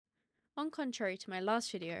On contrary to my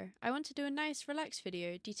last video, I want to do a nice relaxed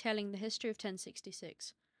video detailing the history of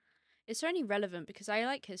 1066. It's only relevant because I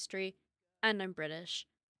like history and I'm British.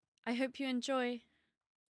 I hope you enjoy.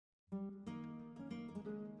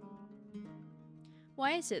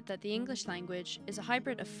 Why is it that the English language is a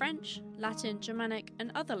hybrid of French, Latin, Germanic,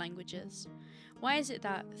 and other languages? Why is it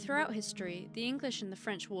that, throughout history, the English and the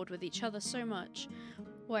French warred with each other so much?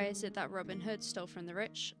 Why is it that Robin Hood stole from the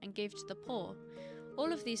rich and gave to the poor?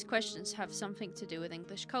 All of these questions have something to do with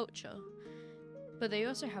English culture. But they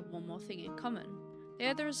also have one more thing in common. They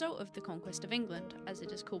are the result of the conquest of England, as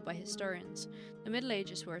it is called by historians. The Middle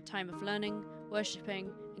Ages were a time of learning, worshipping,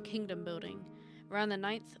 and kingdom building. Around the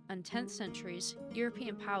 9th and 10th centuries,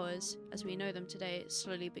 European powers, as we know them today,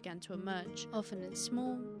 slowly began to emerge, often in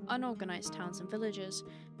small, unorganized towns and villages,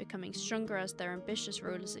 becoming stronger as their ambitious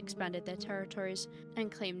rulers expanded their territories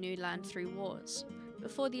and claimed new land through wars.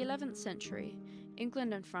 Before the 11th century,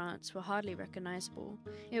 England and France were hardly recognizable.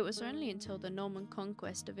 It was only until the Norman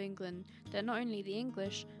conquest of England that not only the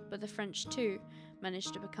English, but the French too,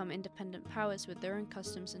 managed to become independent powers with their own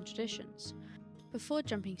customs and traditions. Before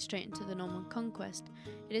jumping straight into the Norman conquest,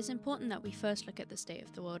 it is important that we first look at the state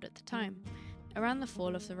of the world at the time. Around the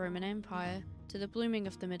fall of the Roman Empire to the blooming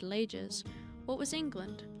of the Middle Ages, what was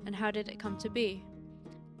England, and how did it come to be?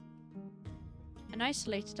 An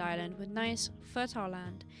isolated island with nice, fertile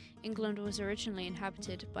land, England was originally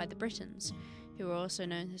inhabited by the Britons, who were also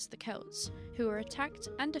known as the Celts, who were attacked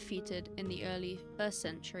and defeated in the early 1st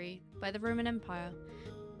century by the Roman Empire.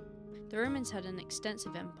 The Romans had an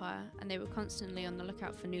extensive empire, and they were constantly on the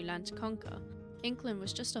lookout for new land to conquer. England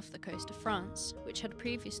was just off the coast of France, which had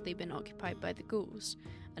previously been occupied by the Gauls,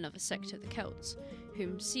 another sect of the Celts,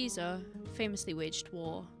 whom Caesar famously waged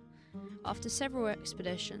war. After several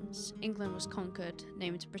expeditions, England was conquered,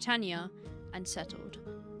 named Britannia, and settled.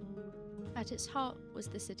 At its heart was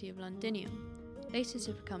the city of Londinium, later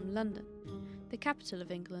to become London, the capital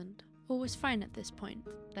of England. All was fine at this point,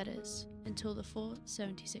 that is, until the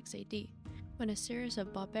 476 AD, when a series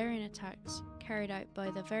of barbarian attacks carried out by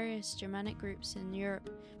the various Germanic groups in Europe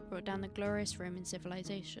brought down the glorious Roman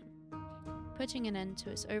civilization, putting an end to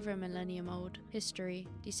its over a millennium-old history,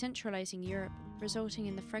 decentralizing Europe, resulting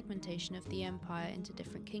in the fragmentation of the empire into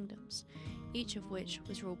different kingdoms, each of which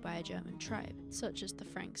was ruled by a German tribe, such as the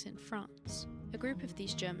Franks in France. A group of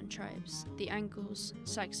these German tribes, the Angles,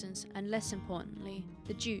 Saxons, and less importantly,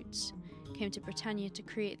 the Jutes, came to Britannia to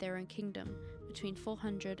create their own kingdom between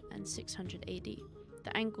 400 and 600 AD.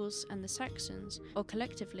 The Angles and the Saxons, or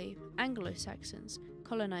collectively Anglo-Saxons,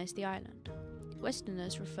 colonized the island.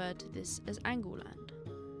 Westerners referred to this as Angleland,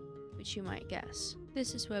 which you might guess.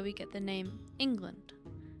 This is where we get the name England.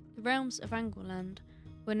 The realms of Angleland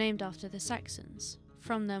were named after the Saxons.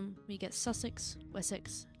 From them we get Sussex,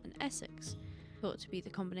 Wessex, and Essex, thought to be the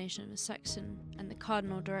combination of a Saxon and the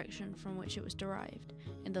cardinal direction from which it was derived.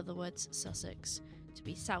 In other words, Sussex to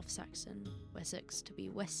be South Saxon, Wessex to be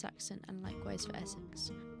West Saxon, and likewise for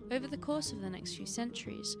Essex. Over the course of the next few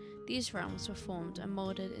centuries, these realms were formed and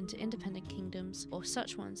moulded into independent kingdoms, or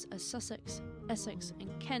such ones as Sussex, Essex,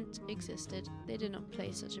 and Kent existed. They did not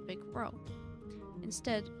play such a big role.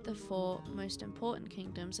 Instead, the four most important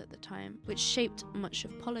kingdoms at the time, which shaped much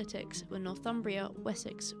of politics, were Northumbria,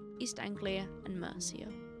 Wessex, East Anglia, and Mercia.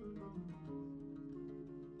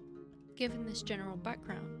 Given this general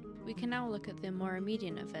background, we can now look at the more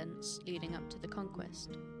immediate events leading up to the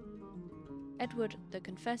conquest. Edward the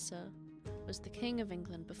Confessor was the King of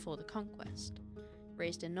England before the conquest.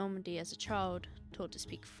 Raised in Normandy as a child, taught to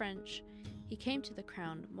speak French, he came to the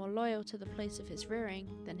crown more loyal to the place of his rearing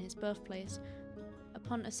than his birthplace.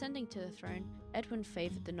 Upon ascending to the throne, Edwin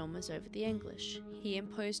favoured the Normans over the English. He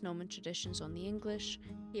imposed Norman traditions on the English.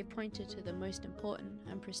 He appointed to the most important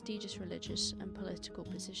and prestigious religious and political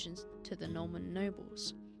positions to the Norman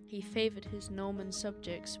nobles. He favoured his Norman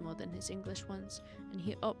subjects more than his English ones, and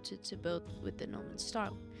he opted to build with the Norman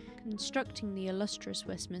style, constructing the illustrious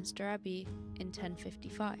Westminster Abbey in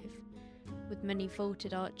 1055, with many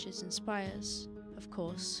vaulted arches and spires. Of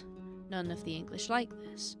course, none of the English liked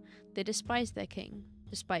this. They despised their king.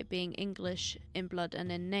 Despite being English in blood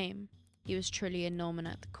and in name, he was truly a Norman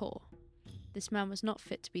at the core. This man was not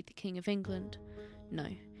fit to be the King of England. No,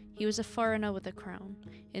 he was a foreigner with a crown.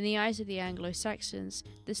 In the eyes of the Anglo-Saxons,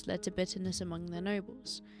 this led to bitterness among the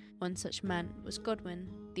nobles. One such man was Godwin,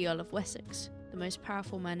 the Earl of Wessex, the most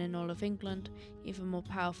powerful man in all of England, even more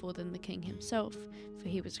powerful than the king himself, for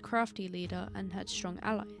he was a crafty leader and had strong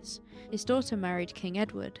allies. His daughter married King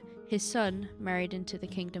Edward, his son married into the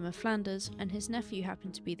Kingdom of Flanders, and his nephew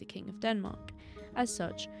happened to be the King of Denmark. As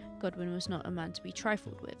such, Godwin was not a man to be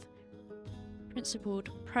trifled with. Principled,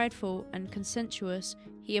 prideful, and conscientious,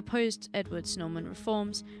 he opposed Edward's Norman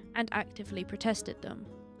reforms and actively protested them.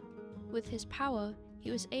 With his power,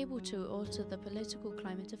 he was able to alter the political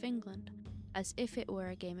climate of England, as if it were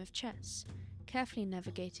a game of chess, carefully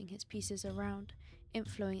navigating his pieces around,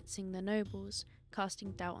 influencing the nobles,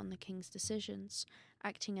 casting doubt on the king's decisions,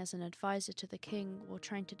 acting as an advisor to the king while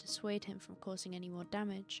trying to dissuade him from causing any more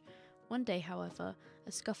damage. One day, however,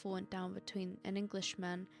 a scuffle went down between an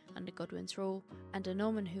Englishman under Godwin's rule and a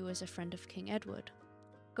Norman who was a friend of King Edward.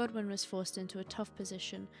 Godwin was forced into a tough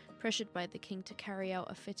position, pressured by the king to carry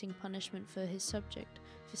out a fitting punishment for his subject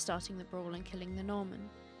for starting the brawl and killing the Norman.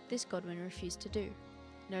 This Godwin refused to do.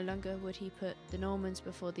 No longer would he put the Normans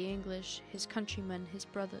before the English, his countrymen, his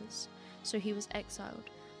brothers, so he was exiled,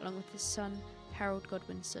 along with his son, Harold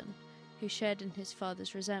Godwinson, who shared in his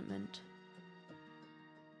father's resentment.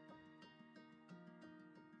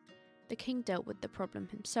 The king dealt with the problem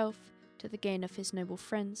himself, to the gain of his noble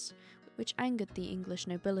friends, which angered the English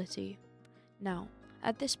nobility. Now,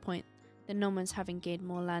 at this point, the Normans having gained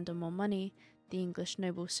more land and more money, the English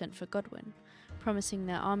nobles sent for Godwin, promising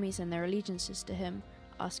their armies and their allegiances to him,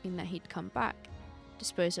 asking that he'd come back,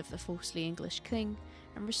 dispose of the falsely English king,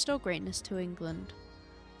 and restore greatness to England.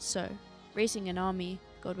 So, raising an army,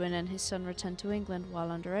 Godwin and his son returned to England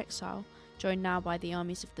while under exile, joined now by the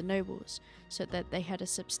armies of the nobles, so that they had a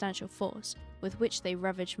substantial force, with which they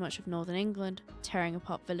ravaged much of northern England, tearing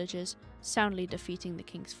apart villages, soundly defeating the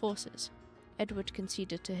king's forces. Edward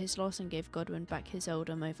conceded to his loss and gave Godwin back his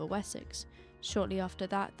earldom over Wessex. Shortly after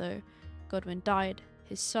that, though, Godwin died.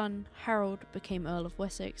 His son, Harold, became Earl of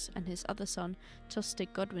Wessex, and his other son,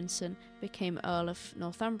 Tostig Godwinson, became Earl of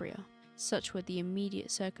Northumbria. Such were the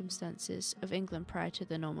immediate circumstances of England prior to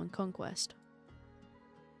the Norman conquest.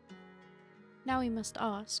 Now we must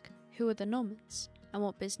ask, who were the Normans, and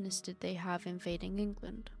what business did they have invading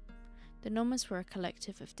England? The Normans were a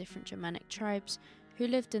collective of different Germanic tribes who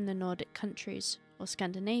lived in the Nordic countries, or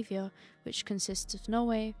Scandinavia, which consists of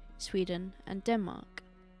Norway, Sweden, and Denmark.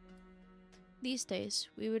 These days,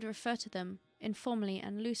 we would refer to them, informally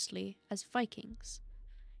and loosely, as Vikings.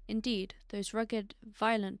 Indeed, those rugged,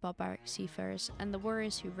 violent barbaric seafarers and the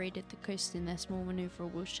warriors who raided the coast in their small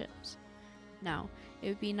maneuverable ships. Now, it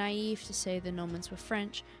would be naive to say the Normans were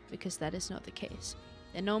French, because that is not the case.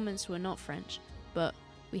 The Normans were not French, but,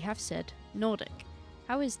 we have said, Nordic.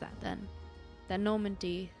 How is that then? That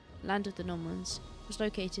Normandy, land of the Normans, was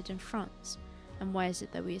located in France, and why is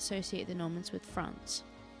it that we associate the Normans with France?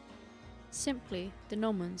 Simply, the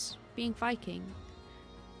Normans, being Vikings,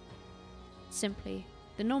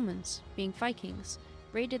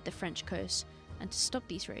 raided the French coast, and to stop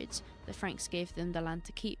these raids, the Franks gave them the land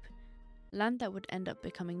to keep. Land that would end up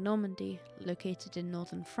becoming Normandy, located in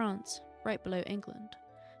northern France, right below England.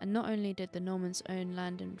 And not only did the Normans own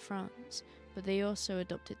land in France, but they also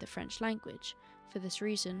adopted the French language. For this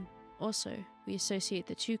reason, also, we associate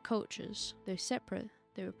the two cultures, though separate,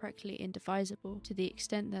 they were practically indivisible, to the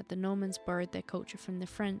extent that the Normans borrowed their culture from the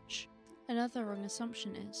French. Another wrong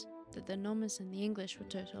assumption is that the Normans and the English were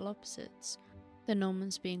total opposites, the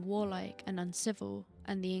Normans being warlike and uncivil,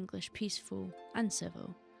 and the English peaceful and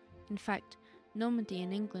civil. In fact, Normandy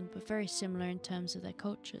and England were very similar in terms of their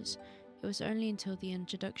cultures. It was only until the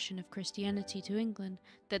introduction of Christianity to England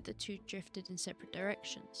that the two drifted in separate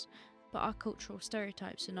directions. But our cultural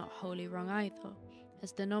stereotypes are not wholly wrong either,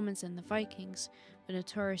 as the Normans and the Vikings were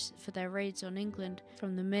notorious for their raids on England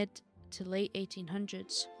from the mid to late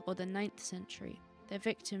 1800s or the 9th century. Their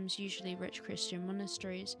victims, usually rich Christian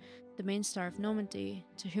monasteries. The main star of Normandy,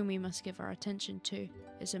 to whom we must give our attention to,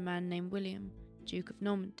 is a man named William, Duke of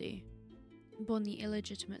Normandy, born the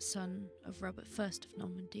illegitimate son of Robert I of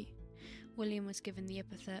Normandy. William was given the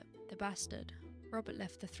epithet the Bastard. Robert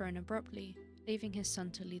left the throne abruptly, leaving his son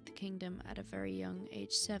to lead the kingdom at a very young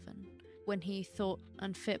age 7, when he thought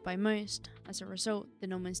unfit by most. As a result, the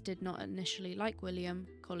Normans did not initially like William,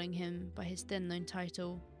 calling him by his then-known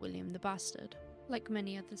title, William the Bastard. Like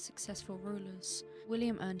many other successful rulers,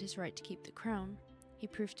 William earned his right to keep the crown. He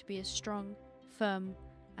proved to be as strong, firm,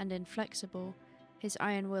 and inflexible. His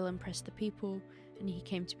iron will impressed the people, and he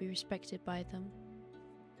came to be respected by them.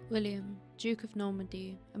 William, Duke of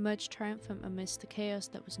Normandy, emerged triumphant amidst the chaos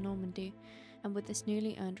that was Normandy, and with this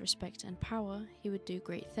newly earned respect and power, he would do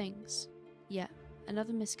great things. Yet,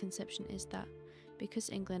 another misconception is that, because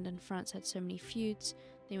England and France had so many feuds,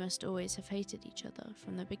 they must always have hated each other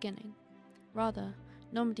from the beginning. Rather,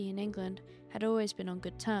 Normandy and England had always been on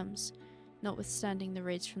good terms. Notwithstanding the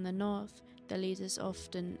raids from the north, their leaders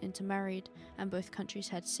often intermarried, and both countries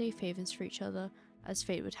had safe havens for each other. As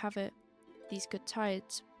fate would have it, these good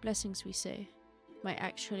tides, blessings we say, might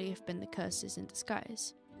actually have been the curses in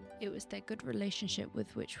disguise. It was their good relationship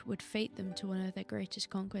with which would fate them to one of their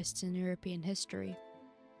greatest conquests in European history.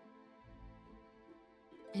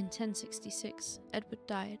 In 1066, Edward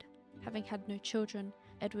died. Having had no children,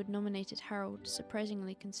 Edward nominated Harold,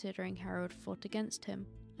 surprisingly considering Harold fought against him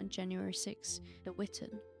on January 6 at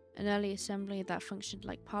Witton. An early assembly that functioned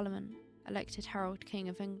like Parliament elected Harold King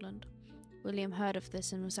of England. William heard of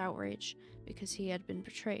this and was outraged because he had been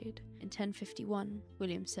betrayed. In 1051,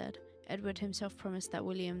 William said, Edward himself promised that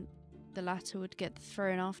William the latter would get the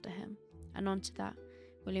throne after him, and on to that,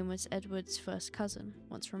 William was Edward's first cousin,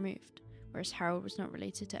 once removed, whereas Harold was not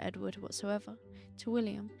related to Edward whatsoever. To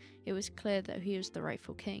William, it was clear that he was the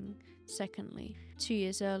rightful king. Secondly, 2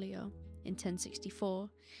 years earlier, in 1064,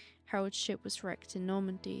 Harold's ship was wrecked in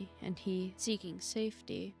Normandy, and he, seeking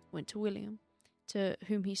safety, went to William, to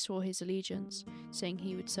whom he swore his allegiance, saying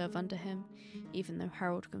he would serve under him. Even though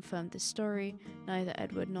Harold confirmed this story, neither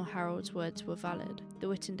Edward nor Harold's words were valid. The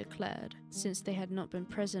Witton declared, since they had not been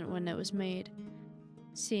present when it was made,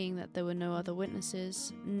 seeing that there were no other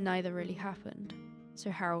witnesses, neither really happened.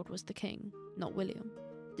 So Harold was the king, not William.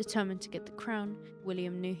 Determined to get the crown,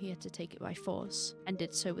 William knew he had to take it by force, and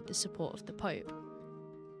did so with the support of the Pope.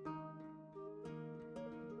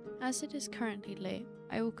 As it is currently late,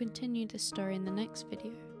 I will continue this story in the next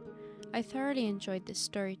video. I thoroughly enjoyed this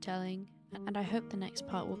storytelling, and I hope the next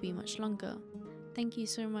part will be much longer. Thank you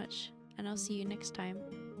so much, and I'll see you next time.